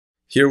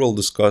Here we'll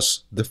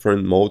discuss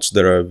different modes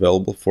that are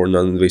available for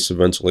non-invasive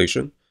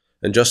ventilation.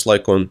 And just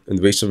like on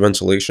invasive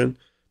ventilation,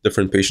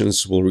 different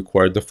patients will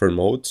require different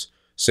modes.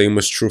 Same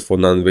is true for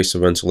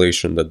non-invasive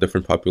ventilation, that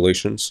different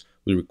populations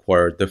will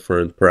require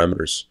different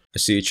parameters. A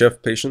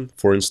CHF patient,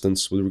 for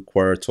instance, will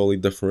require a totally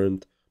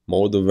different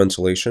mode of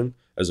ventilation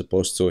as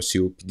opposed to a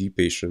COPD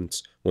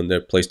patient when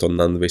they're placed on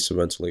non-invasive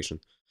ventilation.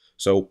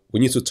 So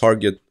we need to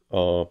target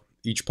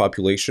each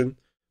population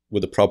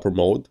with a proper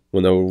mode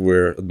whenever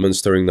we're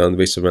administering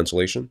non-invasive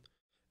ventilation.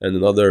 And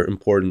another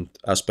important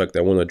aspect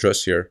I want to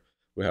address here,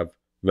 we have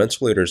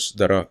ventilators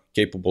that are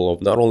capable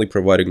of not only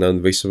providing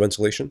non-invasive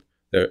ventilation,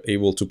 they're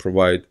able to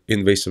provide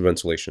invasive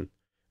ventilation.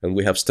 And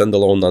we have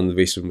standalone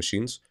non-invasive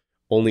machines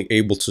only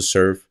able to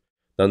serve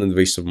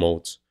non-invasive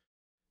modes.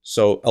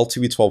 So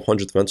LTV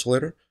 1200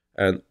 ventilator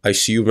and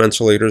ICU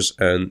ventilators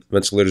and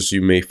ventilators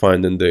you may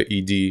find in the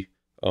ED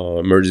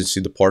emergency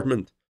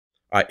department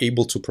are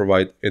able to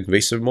provide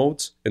invasive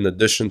modes in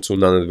addition to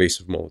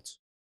non-invasive modes.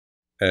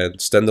 And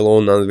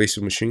standalone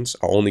non-invasive machines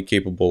are only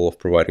capable of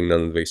providing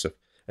non-invasive.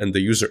 And the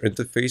user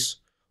interface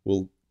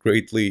will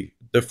greatly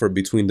differ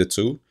between the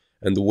two,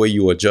 and the way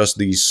you adjust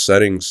these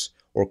settings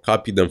or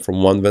copy them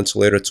from one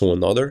ventilator to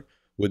another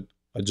would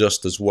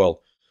adjust as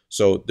well.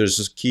 So there's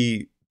this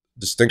key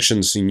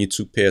distinctions you need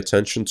to pay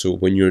attention to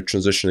when you're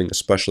transitioning,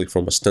 especially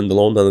from a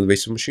standalone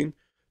non-invasive machine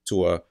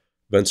to a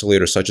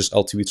ventilator such as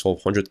LTV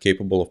 1200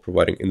 capable of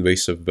providing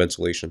invasive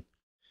ventilation.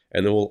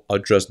 And it will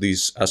address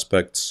these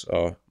aspects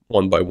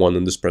one by one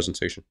in this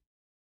presentation.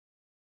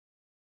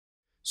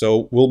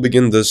 So we'll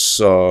begin this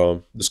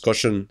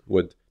discussion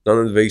with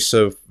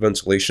non-invasive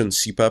ventilation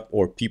CPAP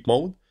or PEEP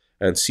mode.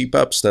 And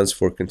CPAP stands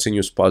for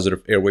continuous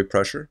positive airway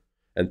pressure,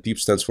 and PEEP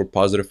stands for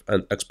positive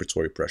and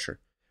expiratory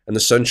pressure. And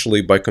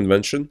essentially, by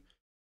convention,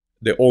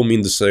 they all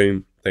mean the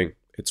same thing.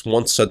 It's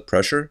one set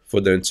pressure for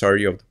the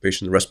entirety of the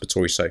patient's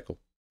respiratory cycle.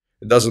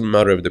 It doesn't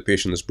matter if the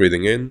patient is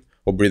breathing in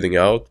or breathing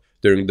out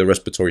during the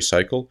respiratory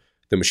cycle,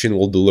 the machine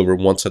will deliver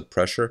one set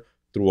pressure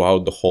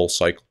throughout the whole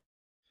cycle.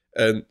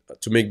 And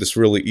to make this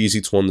really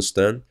easy to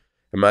understand,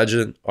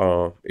 imagine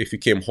if you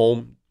came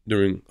home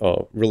during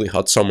a really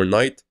hot summer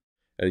night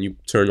and you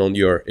turn on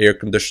your air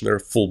conditioner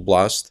full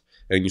blast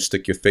and you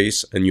stick your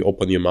face and you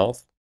open your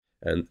mouth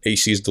and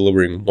AC is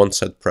delivering one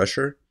set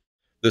pressure.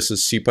 This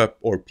is CPAP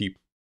or PEEP,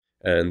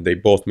 and they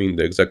both mean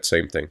the exact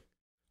same thing.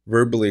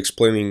 Verbally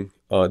explaining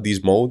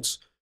these modes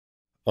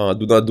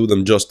do not do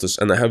them justice,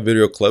 and I have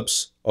video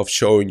clips of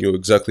showing you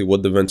exactly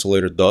what the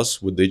ventilator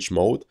does with each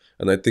mode,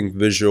 and I think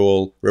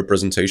visual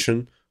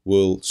representation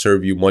will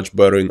serve you much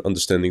better in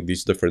understanding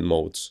these different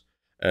modes.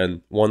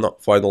 And one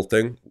final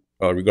thing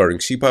regarding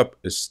CPAP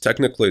is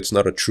technically it's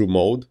not a true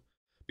mode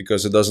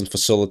because it doesn't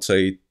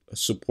facilitate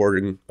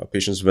supporting a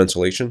patient's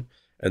ventilation,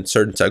 and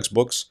certain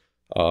textbooks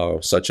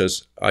such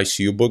as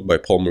ICU book by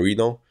Paul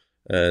Marino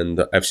and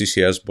the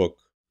FCCS book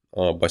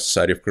by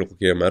Society of Critical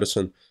Care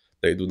Medicine,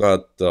 they do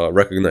not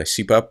recognize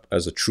CPAP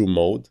as a true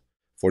mode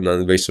for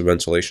non-invasive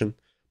ventilation.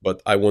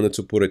 But I wanted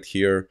to put it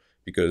here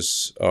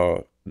because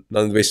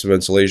non-invasive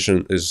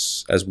ventilation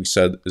is, as we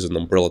said, is an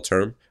umbrella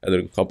term, and it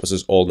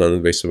encompasses all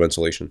non-invasive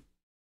ventilation.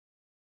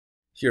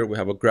 Here we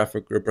have a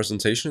graphic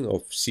representation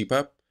of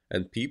CPAP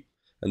and PEEP,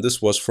 and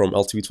this was from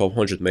LTV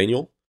 1200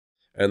 manual.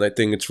 And I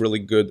think it's really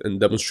good in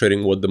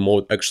demonstrating what the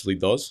mode actually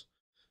does.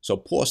 So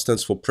PAW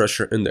stands for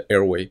pressure in the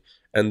airway,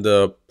 and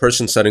the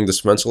person setting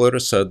this ventilator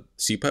said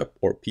CPAP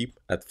or PEEP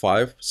at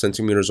 5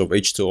 centimeters of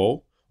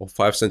H2O or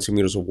 5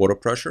 centimeters of water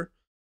pressure.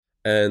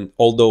 And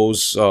all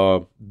those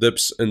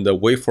dips in the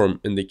waveform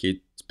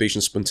indicate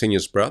patient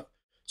spontaneous breath.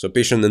 So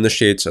patient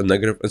initiates a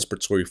negative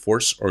inspiratory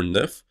force or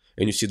NIF,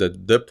 and you see the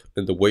dip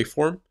in the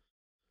waveform.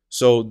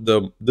 So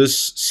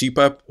this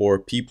CPAP or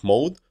PEEP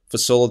mode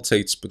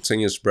facilitates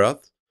spontaneous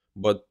breath,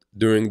 but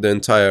during the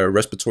entire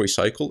respiratory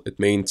cycle, it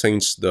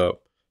maintains the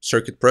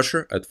circuit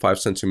pressure at 5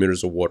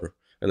 centimeters of water.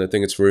 And I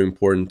think it's very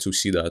important to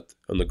see that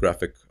on the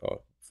graphic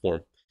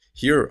form.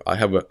 Here, I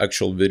have an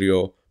actual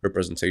video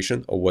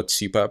representation of what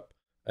CPAP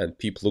and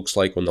PEEP looks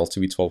like on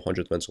LTV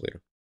 1200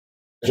 ventilator.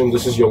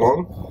 This is your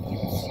lung,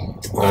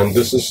 and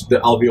this is the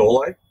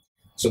alveoli.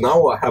 So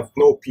now I have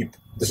no PEEP.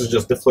 This is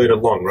just deflated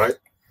lung, right?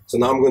 So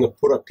now I'm going to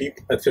put a PEEP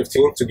at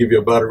 15 to give you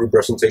a better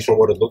representation of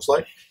what it looks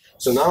like.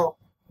 So now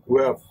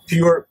we have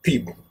pure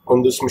PEEP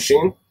on this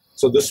machine.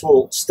 So this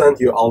will stand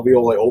your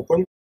alveoli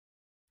open.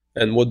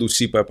 And what do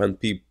CPAP and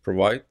PEEP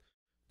provide?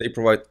 They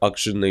provide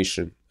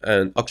oxygenation.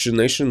 And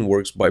oxygenation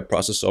works by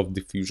process of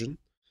diffusion.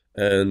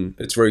 And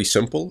it's very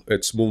simple.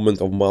 It's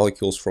movement of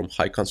molecules from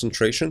high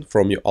concentration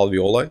from your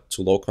alveoli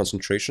to low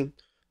concentration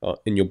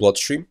in your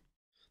bloodstream.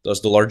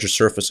 Thus, the larger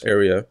surface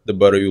area, the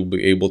better you'll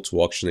be able to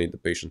oxygenate the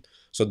patient.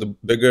 So the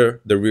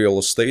bigger the real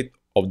estate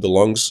of the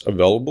lungs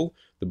available,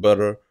 the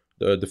better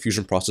the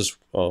diffusion process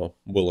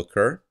will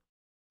occur.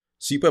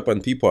 CPAP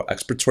and PEEP are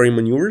expiratory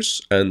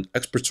maneuvers, and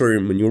expiratory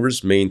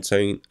maneuvers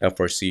maintain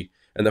FRC.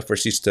 And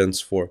FRC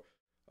stands for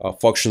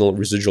functional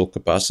residual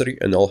capacity,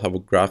 and I'll have a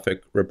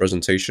graphic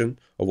representation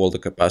of all the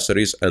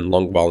capacities and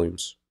lung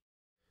volumes.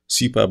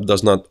 CPAP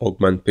does not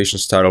augment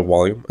patient's tidal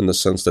volume in the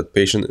sense that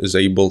patient is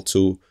able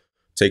to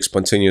take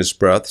spontaneous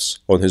breaths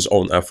on his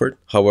own effort.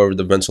 However,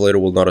 the ventilator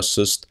will not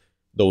assist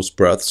those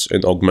breaths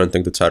in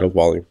augmenting the tidal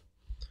volume.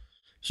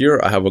 Here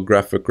I have a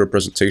graphic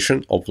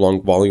representation of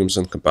lung volumes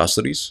and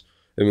capacities.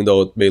 Even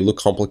though it may look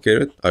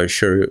complicated, I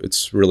assure you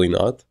it's really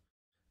not.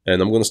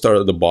 And I'm going to start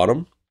at the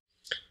bottom,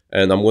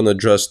 and I'm going to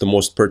address the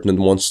most pertinent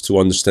ones to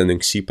understanding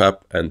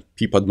CPAP and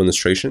PEEP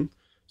administration.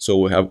 So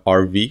we have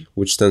RV,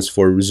 which stands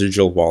for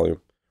residual volume.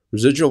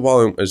 Residual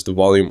volume is the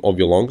volume of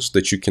your lungs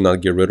that you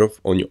cannot get rid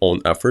of on your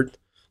own effort.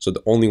 So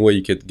the only way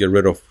you could get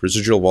rid of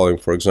residual volume,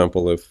 for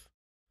example, if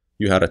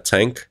you had a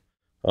tank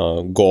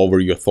go over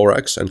your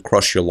thorax and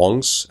crush your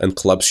lungs and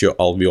collapse your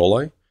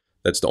alveoli,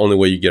 that's the only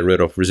way you get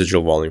rid of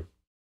residual volume.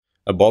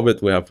 Above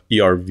it, we have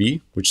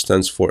ERV, which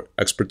stands for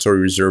expiratory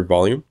reserve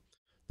volume.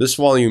 This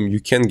volume you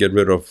can get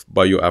rid of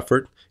by your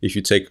effort. If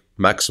you take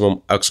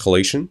maximum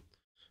exhalation,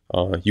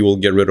 you will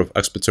get rid of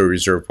expiratory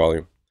reserve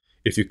volume.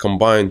 If you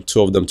combine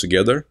two of them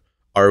together,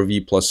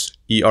 RV plus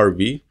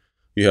ERV,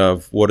 you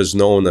have what is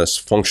known as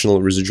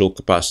functional residual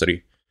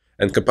capacity.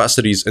 And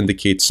capacities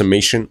indicate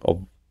summation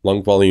of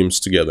lung volumes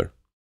together.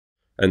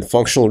 And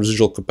functional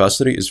residual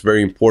capacity is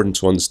very important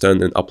to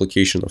understand in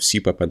application of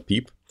CPAP and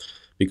PEEP,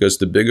 because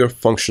the bigger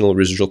functional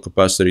residual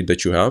capacity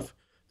that you have,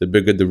 the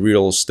bigger the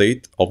real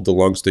estate of the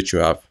lungs that you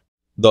have.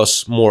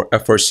 Thus, more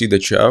FRC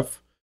that you have,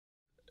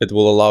 it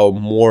will allow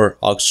more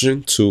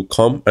oxygen to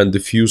come and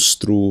diffuse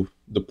through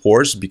the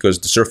pores, because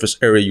the surface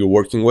area you're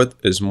working with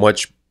is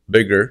much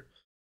bigger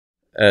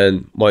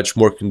and much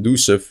more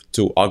conducive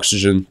to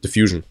oxygen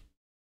diffusion.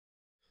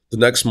 The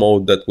next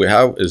mode that we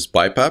have is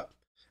BiPAP.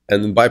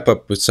 And in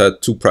BiPAP, we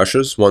set two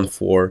pressures, one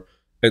for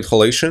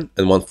inhalation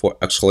and one for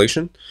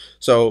exhalation.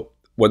 So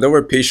whenever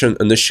a patient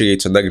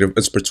initiates a negative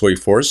inspiratory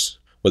force,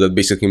 what that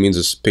basically means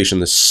is the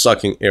patient is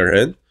sucking air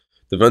in,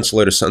 the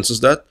ventilator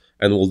senses that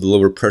and will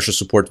deliver pressure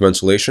support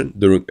ventilation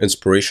during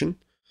inspiration.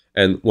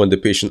 And when the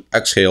patient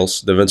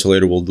exhales, the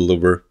ventilator will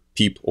deliver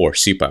PEEP or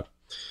CPAP.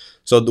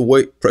 So the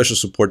way pressure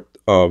support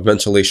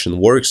ventilation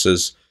works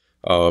is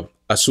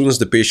as soon as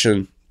the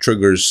patient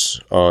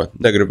triggers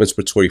negative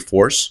inspiratory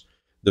force,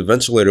 the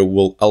ventilator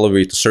will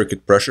elevate the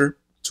circuit pressure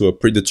to a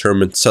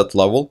predetermined set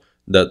level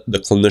that the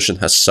clinician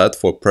has set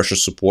for pressure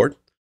support.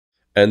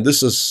 And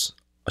this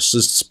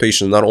assists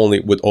patient not only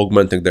with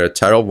augmenting their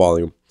tidal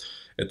volume,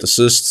 it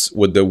assists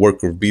with the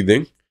work of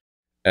breathing,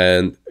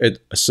 and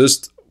it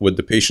assists with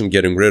the patient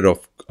getting rid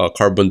of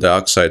carbon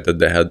dioxide that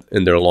they had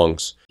in their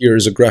lungs. Here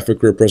is a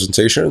graphic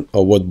representation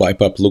of what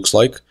BiPAP looks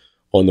like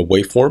on the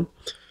waveform.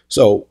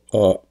 So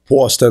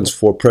PAW stands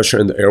for pressure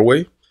in the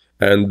airway,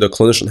 and the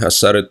clinician has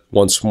set it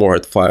once more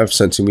at 5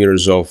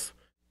 centimeters of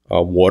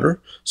water.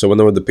 So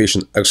whenever the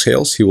patient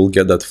exhales, he will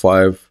get that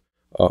 5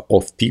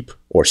 of PEEP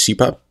or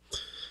CPAP.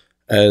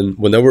 And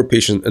whenever a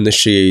patient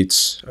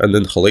initiates an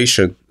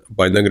inhalation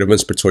by negative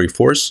inspiratory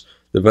force,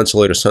 the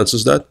ventilator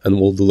senses that and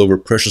will deliver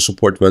pressure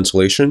support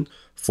ventilation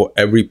for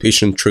every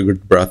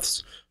patient-triggered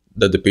breaths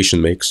that the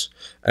patient makes.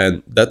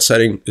 And that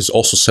setting is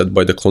also set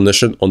by the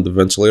clinician on the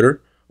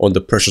ventilator on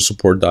the pressure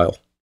support dial.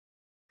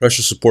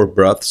 Pressure support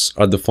breaths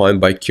are defined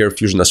by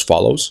CareFusion as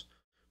follows.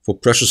 For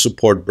pressure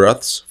support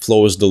breaths,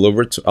 flow is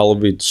delivered to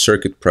elevate the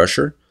circuit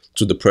pressure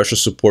to the pressure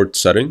support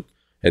setting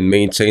and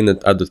maintain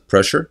it at that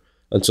pressure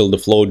until the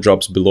flow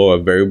drops below a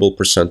variable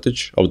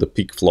percentage of the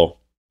peak flow.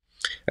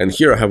 And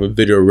here I have a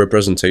video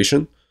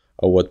representation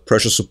of what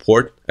pressure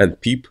support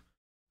and PEEP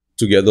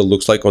together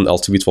looks like on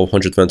LTV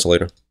 1200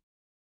 ventilator.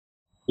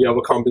 You have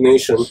a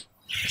combination.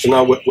 So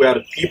now we add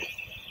a PEEP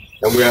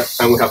and we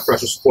have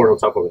pressure support on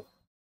top of it.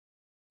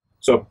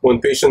 So when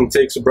patient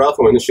takes a breath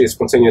or initiates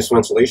spontaneous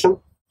ventilation,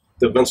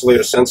 the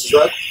ventilator senses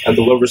that and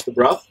delivers the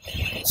breath.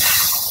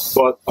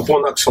 But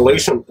upon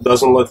exhalation, it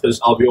doesn't let his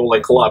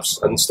alveoli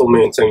collapse and still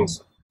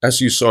maintains.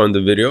 As you saw in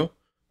the video,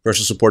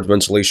 pressure support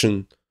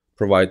ventilation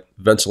provide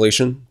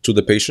ventilation to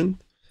the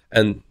patient.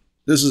 And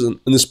this is an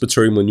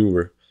inspiratory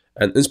maneuver.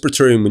 And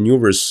inspiratory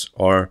maneuvers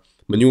are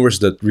maneuvers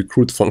that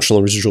recruit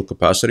functional residual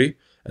capacity,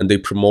 and they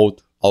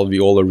promote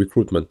alveolar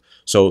recruitment.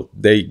 So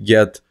they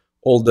get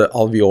all the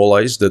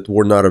alveoli that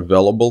were not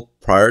available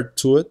prior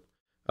to it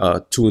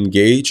to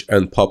engage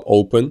and pop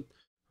open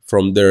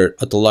from their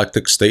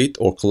atelectic state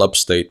or collapse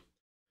state.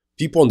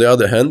 PEEP, on the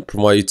other hand,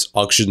 provides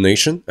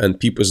oxygenation, and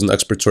PEEP is an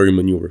expiratory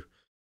maneuver.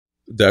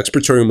 The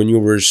expiratory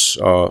maneuvers,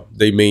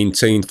 they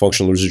maintain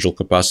functional residual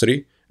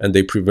capacity, and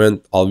they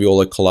prevent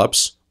alveolar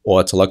collapse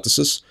or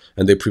atelectasis,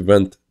 and they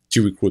prevent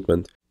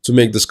T-recruitment. To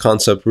make this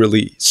concept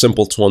really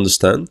simple to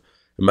understand,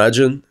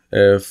 imagine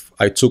if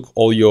I took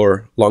all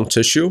your lung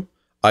tissue,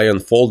 I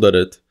unfolded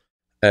it,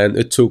 and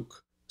it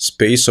took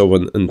space of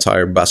an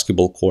entire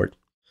basketball court.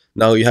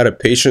 Now you had a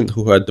patient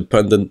who had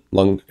dependent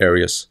lung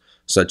areas,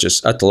 such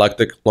as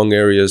atelectic lung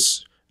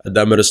areas,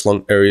 edematous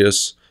lung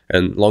areas,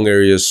 and lung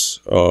areas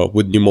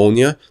with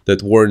pneumonia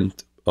that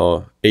weren't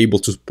able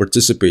to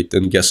participate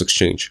in gas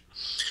exchange.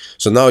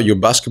 So now your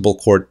basketball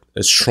court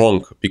is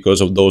shrunk because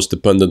of those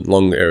dependent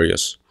lung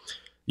areas.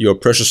 Your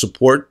pressure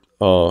support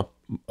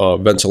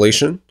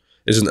ventilation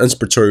is an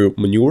inspiratory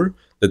maneuver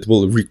that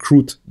will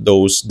recruit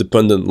those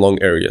dependent lung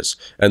areas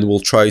and will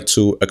try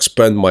to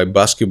expand my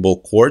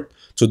basketball court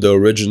to the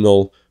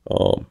original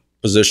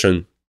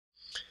position.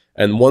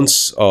 And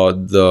once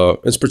the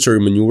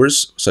inspiratory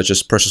maneuvers, such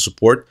as pressure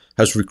support,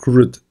 has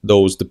recruited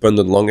those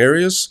dependent lung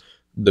areas,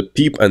 the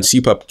PEEP and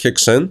CPAP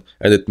kicks in,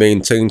 and it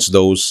maintains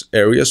those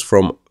areas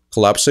from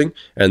collapsing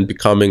and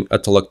becoming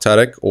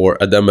atelectatic or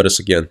edematous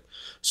again.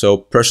 So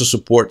pressure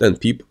support and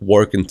PEEP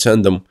work in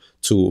tandem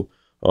to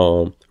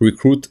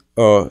recruit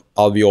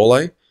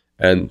alveoli,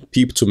 and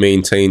PEEP to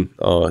maintain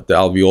the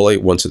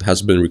alveoli once it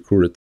has been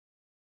recruited.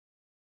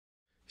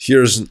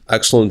 Here's an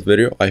excellent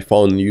video I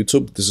found on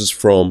YouTube. This is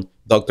from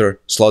Dr.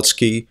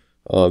 Slutsky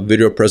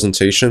video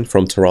presentation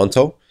from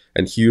Toronto,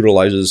 and he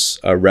utilizes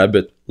a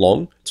rabbit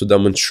lung to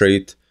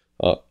demonstrate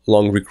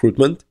lung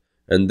recruitment,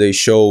 and they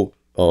show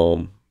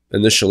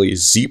initially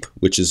ZEEP,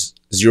 which is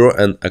zero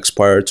and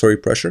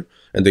expiratory pressure,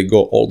 and they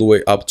go all the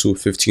way up to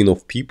 15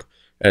 of PEEP,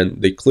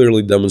 and they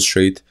clearly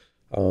demonstrate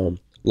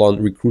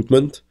lung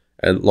recruitment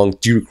and lung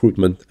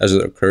de-recruitment as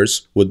it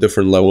occurs with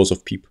different levels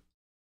of PEEP.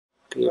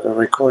 Okay, we're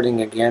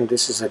recording again.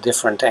 This is a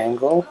different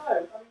angle.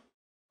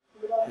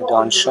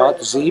 Head-on shot,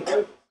 ZEEP.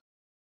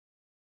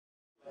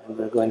 And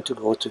we're going to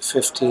go to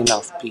 15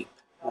 of PEEP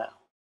now.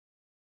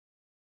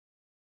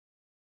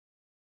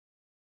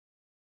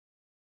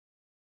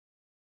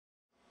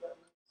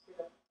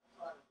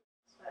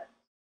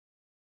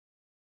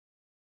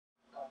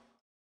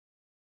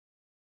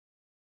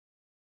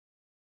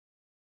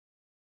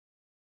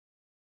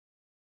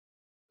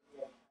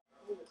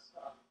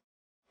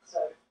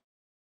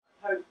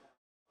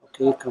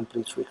 Okay,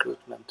 complete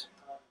recruitment.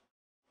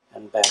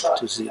 And back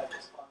to ZEEP.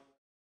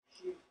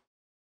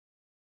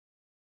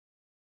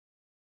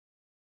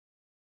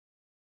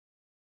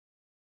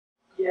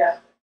 Yeah.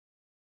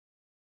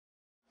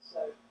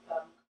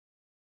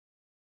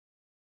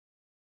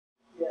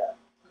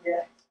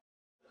 Yeah.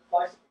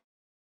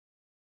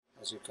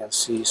 As you can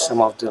see, some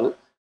of the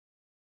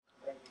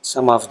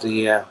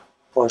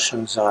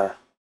portions are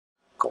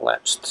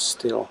collapsed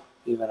still,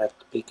 even at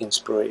peak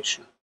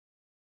inspiration.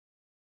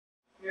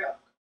 Yeah.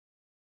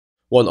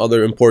 One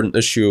other important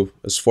issue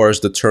as far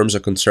as the terms are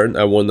concerned,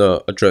 I want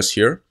to address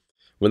here.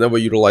 Whenever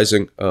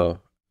utilizing a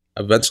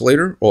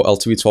ventilator or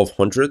LTV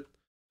 1200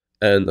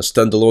 and a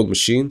standalone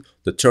machine,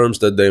 the terms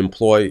that they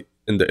employ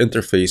in the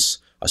interface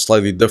are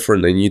slightly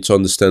different, and you need to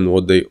understand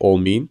what they all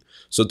mean.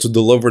 So to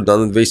deliver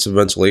non-invasive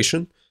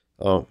ventilation,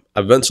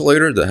 a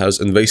ventilator that has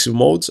invasive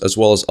modes as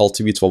well as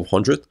LTV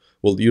 1200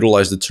 will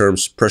utilize the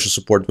terms pressure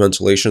support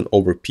ventilation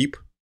over PEEP.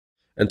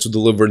 And to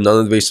deliver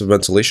non-invasive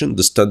ventilation,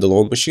 the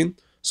standalone machine,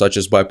 such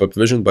as BiPAP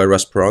Vision by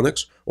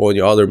Respironics, or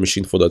any other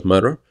machine for that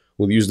matter,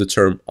 will use the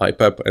term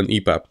IPAP and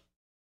EPAP.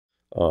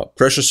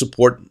 Pressure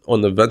support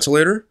on the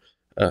ventilator,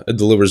 it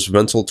delivers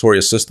ventilatory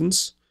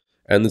assistance,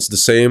 and it's the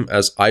same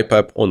as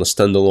IPAP on a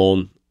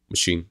standalone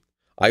machine.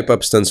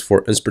 IPAP stands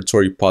for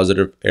inspiratory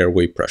positive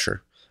airway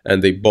pressure,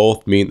 and they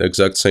both mean the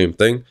exact same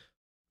thing.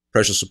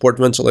 Pressure support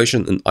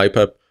ventilation and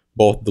IPAP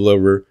both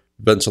deliver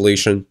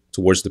ventilation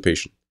towards the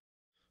patient.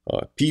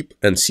 PEEP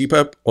and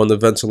CPAP on the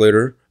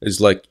ventilator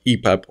is like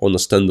EPAP on a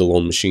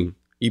standalone machine.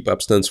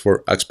 EPAP stands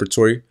for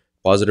expiratory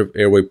positive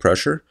airway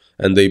pressure,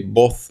 and they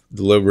both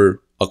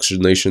deliver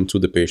oxygenation to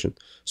the patient.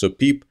 So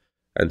PEEP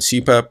and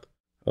CPAP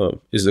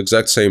is the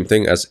exact same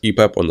thing as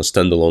EPAP on a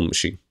standalone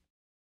machine.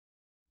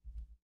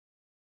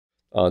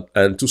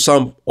 And to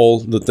sum all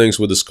the things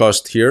we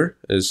discussed here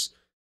is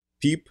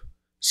PEEP,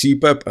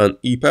 CPAP, and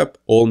EPAP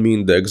all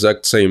mean the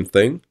exact same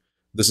thing.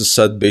 This is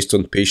set based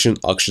on patient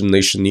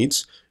oxygenation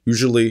needs.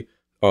 Usually,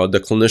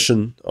 the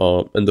clinician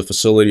in the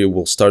facility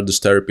will start this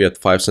therapy at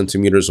 5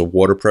 centimeters of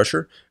water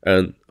pressure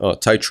and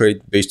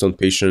titrate based on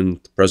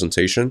patient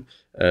presentation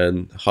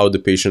and how the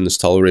patient is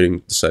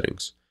tolerating the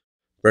settings.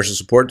 Pressure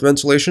support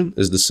ventilation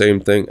is the same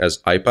thing as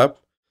IPAP.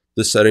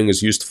 This setting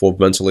is used for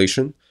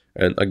ventilation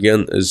and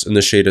again is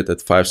initiated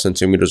at 5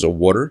 centimeters of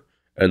water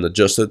and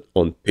adjusted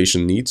on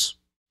patient needs.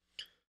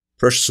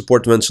 Pressure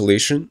support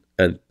ventilation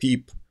and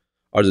PEEP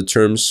are the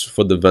terms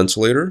for the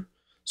ventilator.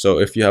 So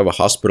if you have a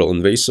hospital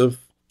invasive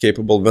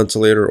capable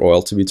ventilator or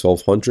LTV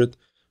 1200,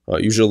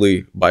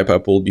 usually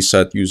BiPAP will be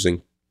set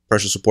using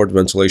pressure support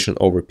ventilation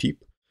over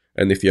PEEP.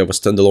 And if you have a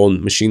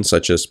standalone machine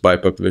such as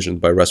BiPAP Vision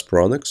by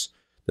Respironics,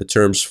 the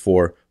terms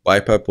for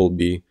BiPAP will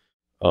be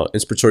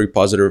inspiratory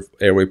positive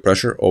airway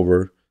pressure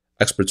over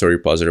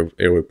expiratory positive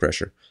airway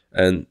pressure.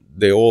 And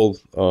they all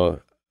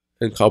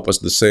encompass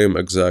the same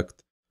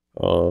exact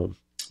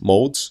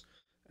modes,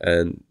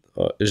 and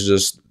it's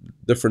just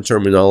different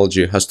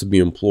terminology has to be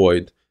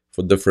employed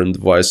for different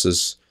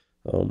devices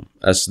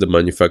as the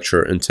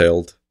manufacturer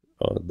entailed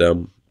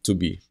them to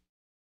be.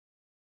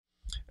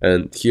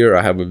 And here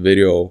I have a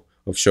video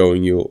of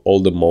showing you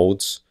all the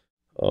modes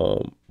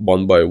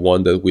one by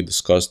one that we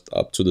discussed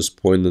up to this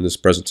point in this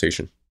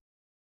presentation.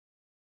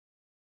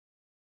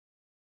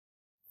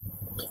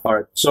 All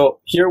right, so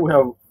here we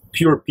have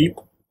pure PEEP,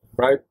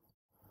 right?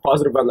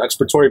 Positive and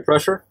expiratory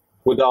pressure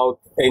without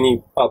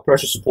any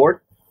pressure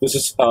support. This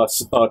is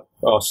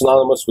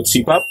synonymous with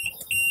CPAP.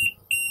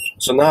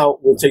 So now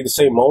we'll take the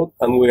same mode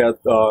and we add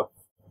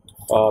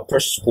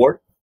pressure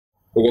support.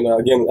 We're gonna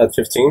again add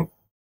 15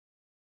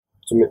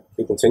 to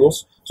be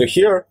continuous. So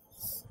here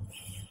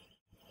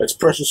it's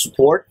pressure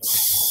support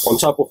on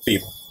top of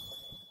PEEP,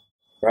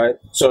 right?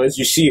 So as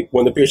you see,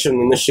 when the patient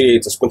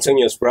initiates a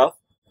spontaneous breath,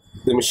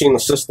 the machine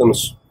assists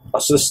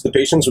the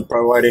patient with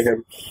providing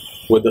him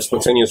with the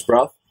spontaneous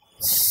breath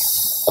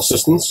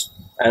assistance,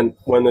 and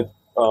when it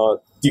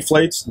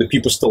deflates, the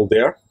PEEP is still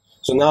there.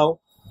 So now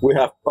we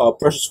have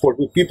pressure support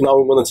with PEEP. Now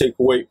we want to take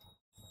away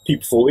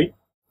PEEP fully.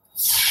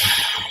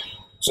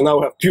 So now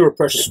we have pure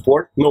pressure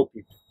support, no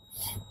PEEP.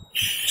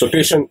 So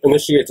patient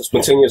initiates a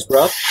spontaneous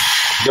breath,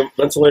 the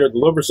ventilator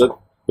delivers it,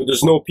 but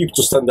there's no PEEP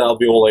to stand the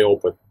alveoli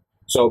open.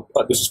 So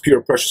this is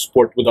pure pressure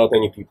support without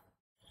any PEEP.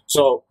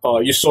 So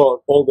you saw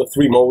all the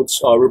three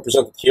modes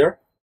represented here.